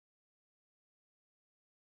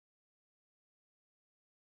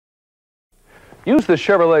Use the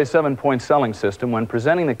Chevrolet 7-point selling system when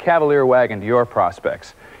presenting the Cavalier Wagon to your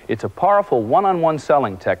prospects. It's a powerful one-on-one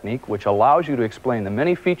selling technique which allows you to explain the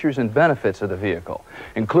many features and benefits of the vehicle,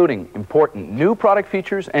 including important new product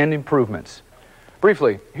features and improvements.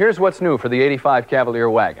 Briefly, here's what's new for the '85 Cavalier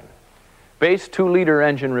Wagon. Base 2-liter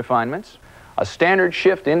engine refinements, a standard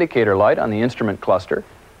shift indicator light on the instrument cluster,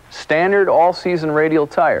 standard all-season radial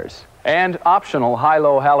tires, and optional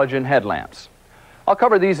high-low halogen headlamps. I'll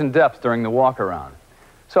cover these in depth during the walk-around.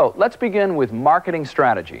 So let's begin with marketing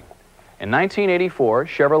strategy. In 1984,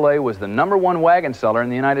 Chevrolet was the #1 wagon seller in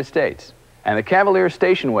the United States, and the Cavalier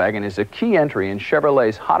station wagon is a key entry in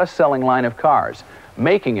Chevrolet's hottest-selling line of cars,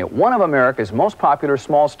 making it one of America's most popular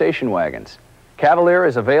small station wagons. Cavalier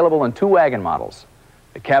is available in 2 wagon models,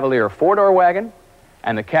 the Cavalier 4-door wagon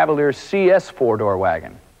and the Cavalier CS 4-door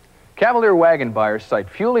wagon. Cavalier wagon buyers cite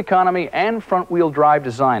fuel economy and front-wheel drive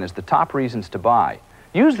design as the top reasons to buy.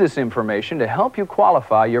 Use this information to help you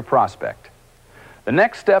qualify your prospect. The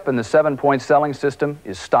next step in the 7-point selling system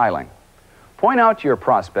is styling. Point out to your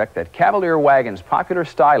prospect that Cavalier Wagon's popular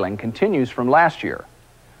styling continues from last year,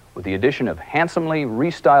 with the addition of handsomely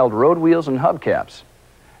restyled road wheels and hubcaps.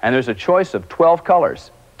 And there's a choice of 12 colors,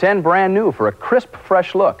 10 brand new for a crisp,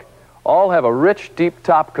 fresh look. All have a rich, deep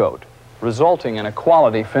top coat, resulting in a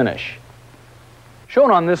quality finish.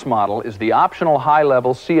 Shown on this model is the optional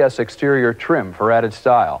high-level CS exterior trim for added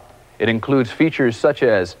style. It includes features such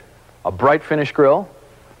as a bright finish grille,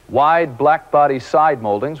 wide black body side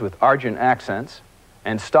moldings with argent accents,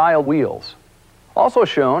 and styled wheels. Also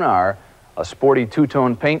shown are a sporty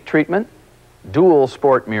 2-tone paint treatment, dual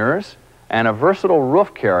sport mirrors, and a versatile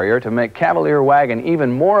roof carrier to make Cavalier Wagon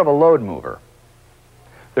even more of a load mover.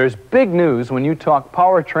 There's big news when you talk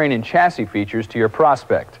powertrain and chassis features to your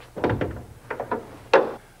prospect.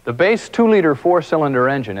 The base 2-liter 4-cylinder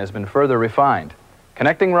engine has been further refined.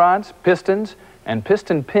 Connecting rods, pistons, and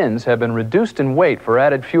piston pins have been reduced in weight for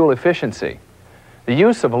added fuel efficiency. The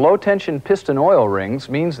use of low-tension piston oil rings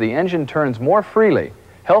means the engine turns more freely,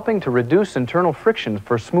 helping to reduce internal friction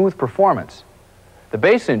for smooth performance. The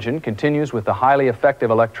base engine continues with the highly effective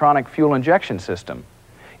electronic fuel injection system.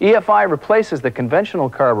 EFI replaces the conventional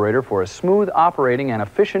carburetor for a smooth operating and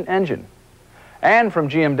efficient engine. And from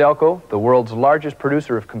GM Delco, the world's largest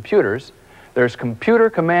producer of computers, there's computer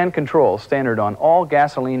command control standard on all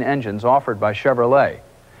gasoline engines offered by Chevrolet.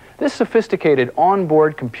 This sophisticated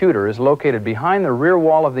onboard computer is located behind the rear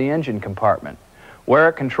wall of the engine compartment, where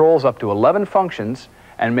it controls up to 11 functions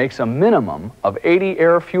and makes a minimum of 80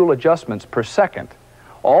 air-fuel adjustments per second,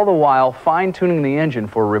 all the while fine-tuning the engine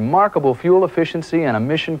for remarkable fuel efficiency and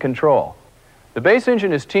emission control. The base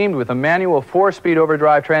engine is teamed with a manual 4-speed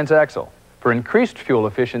overdrive transaxle. For increased fuel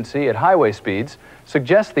efficiency at highway speeds,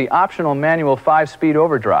 suggest the optional manual 5-speed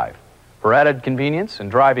overdrive. For added convenience and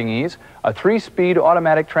driving ease, a 3-speed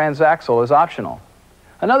automatic transaxle is optional.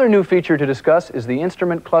 Another new feature to discuss is the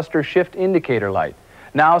instrument cluster shift indicator light,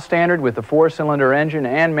 now standard with the 4-cylinder engine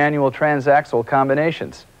and manual transaxle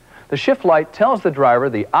combinations. The shift light tells the driver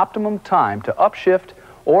the optimum time to upshift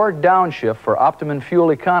or downshift for optimum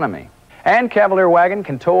fuel economy. And Cavalier Wagon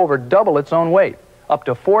can tow over double its own weight, up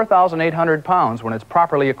to 4,800 pounds when it's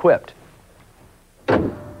properly equipped.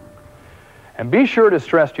 And be sure to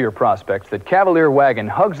stress to your prospects that Cavalier Wagon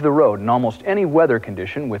hugs the road in almost any weather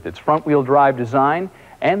condition with its front-wheel drive design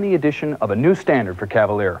and the addition of a new standard for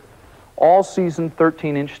Cavalier: all-season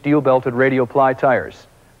 13-inch steel-belted radial ply tires.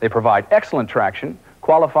 They provide excellent traction,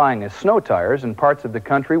 qualifying as snow tires in parts of the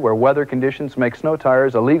country where weather conditions make snow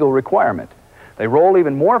tires a legal requirement. They roll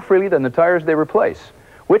even more freely than the tires they replace,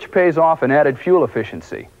 which pays off in added fuel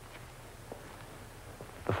efficiency.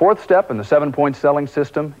 The fourth step in the 7-point selling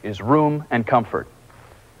system is room and comfort.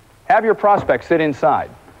 Have your prospect sit inside.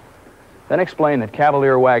 Then explain that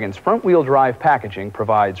Cavalier Wagon's front-wheel drive packaging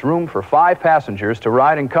provides room for 5 passengers to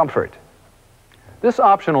ride in comfort. This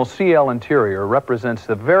optional CL interior represents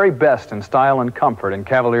the very best in style and comfort in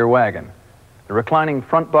Cavalier Wagon. The reclining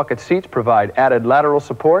front bucket seats provide added lateral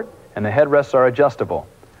support, and the headrests are adjustable.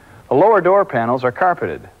 The lower door panels are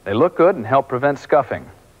carpeted. They look good and help prevent scuffing.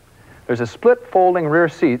 There's a split folding rear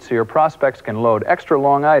seat so your prospects can load extra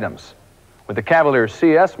long items. With the Cavalier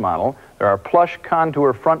CS model, there are plush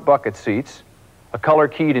contour front bucket seats, a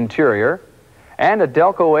color-keyed interior, and a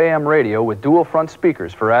Delco AM radio with dual front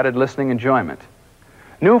speakers for added listening enjoyment.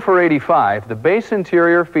 New for '85, the base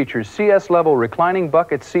interior features CS-level reclining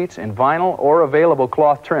bucket seats in vinyl or available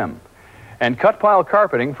cloth trim, and cut-pile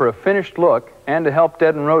carpeting for a finished look and to help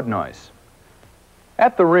deaden road noise.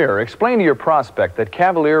 At the rear, explain to your prospect that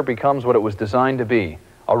Cavalier becomes what it was designed to be: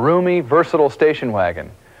 a roomy, versatile station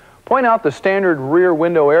wagon. Point out the standard rear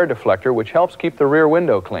window air deflector, which helps keep the rear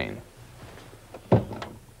window clean.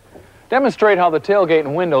 Demonstrate how the tailgate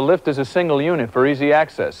and window lift as a single unit for easy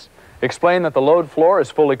access. Explain that the load floor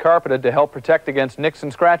is fully carpeted to help protect against nicks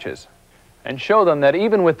and scratches. And show them that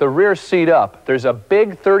even with the rear seat up, there's a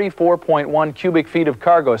big 34.1 cubic feet of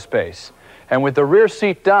cargo space. And with the rear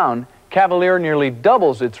seat down, Cavalier nearly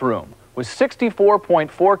doubles its room with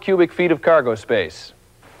 64.4 cubic feet of cargo space.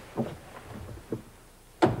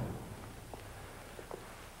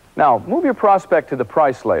 Now, move your prospect to the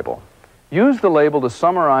price label. Use the label to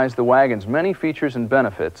summarize the wagon's many features and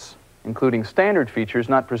benefits, including standard features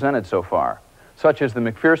not presented so far, such as the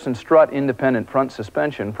McPherson strut independent front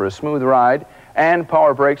suspension for a smooth ride and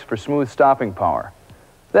power brakes for smooth stopping power.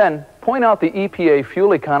 Then, point out the EPA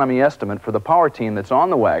fuel economy estimate for the power team that's on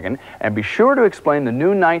the wagon, and be sure to explain the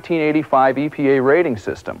new 1985 EPA rating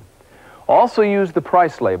system. Also use the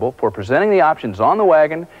price label for presenting the options on the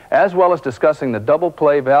wagon, as well as discussing the double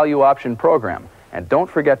play value option program. And don't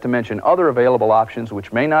forget to mention other available options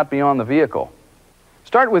which may not be on the vehicle.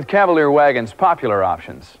 Start with Cavalier Wagon's popular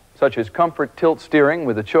options, such as comfort tilt steering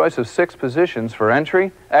with a choice of 6 positions for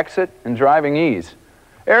entry, exit, and driving ease,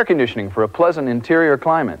 air conditioning for a pleasant interior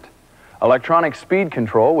climate, electronic speed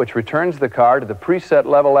control which returns the car to the preset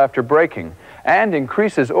level after braking and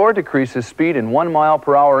increases or decreases speed in 1 mile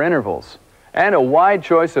per hour intervals, and a wide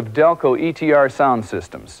choice of Delco ETR sound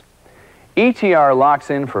systems. ETR locks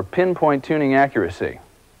in for pinpoint tuning accuracy.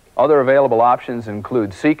 Other available options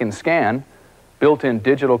include seek and scan, built-in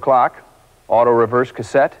digital clock, auto reverse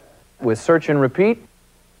cassette with search and repeat,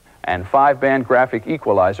 and 5-band graphic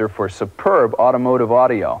equalizer for superb automotive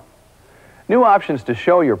audio. New options to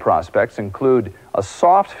show your prospects include a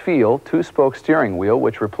soft feel 2-spoke steering wheel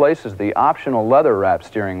which replaces the optional leather wrap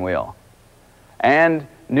steering wheel, and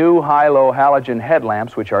new high-low halogen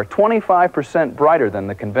headlamps which are 25% brighter than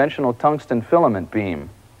the conventional tungsten filament beam.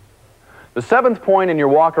 The 7th point in your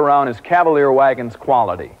walk-around is Cavalier Wagon's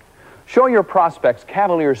quality. Show your prospects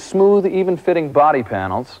Cavalier's smooth, even-fitting body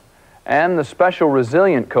panels and the special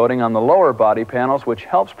resilient coating on the lower body panels which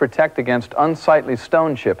helps protect against unsightly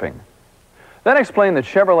stone chipping. Then explain that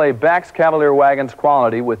Chevrolet backs Cavalier Wagon's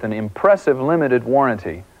quality with an impressive limited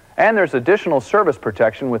warranty. And there's additional service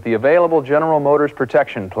protection with the available General Motors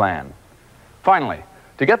Protection Plan. Finally,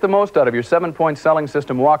 to get the most out of your 7-point selling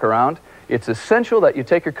system walk-around, it's essential that you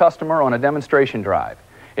take your customer on a demonstration drive.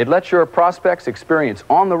 It lets your prospects experience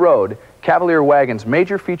on the road Cavalier Wagon's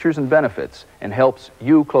major features and benefits and helps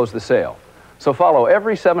you close the sale. So follow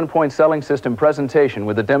every 7-point selling system presentation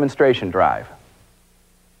with a demonstration drive.